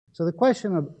So the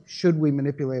question of should we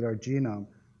manipulate our genome,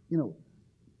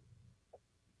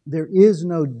 there is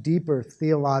no deeper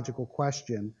theological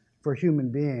question for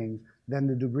human beings than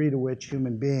the degree to which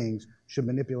human beings should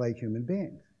manipulate human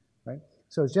beings, right?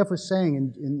 So as Jeff was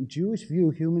saying, in Jewish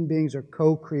view, human beings are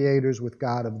co-creators with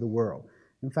God of the world.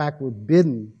 In fact, we're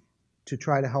bidden to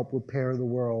try to help repair the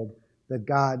world that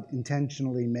God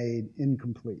intentionally made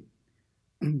incomplete.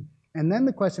 And then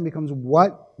the question becomes,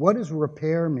 what does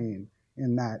repair mean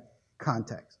in that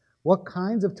context? What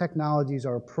kinds of technologies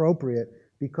are appropriate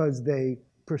because they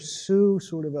pursue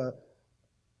sort of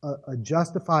a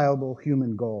justifiable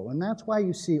human goal? And that's why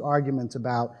you see arguments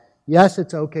about, yes,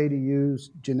 it's okay to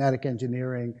use genetic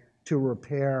engineering to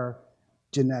repair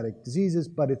genetic diseases,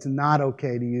 but it's not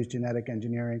okay to use genetic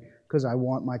engineering because I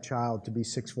want my child to be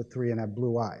 6'3" and have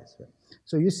blue eyes.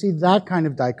 So you see that kind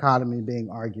of dichotomy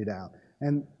being argued out.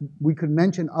 And we could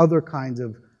mention other kinds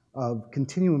of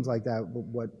continuums like that,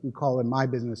 what we call in my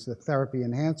business the therapy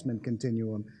enhancement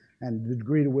continuum, and the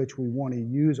degree to which we want to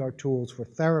use our tools for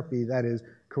therapy, that is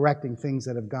correcting things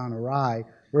that have gone awry,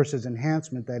 versus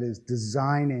enhancement, that is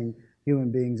designing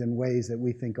human beings in ways that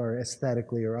we think are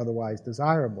aesthetically or otherwise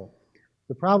desirable.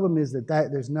 The problem is that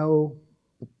there's no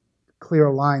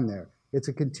clear line there. It's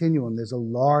a continuum. There's a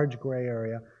large gray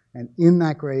area, and in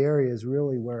that gray area is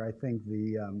really where I think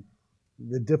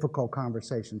the difficult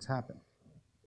conversations happen.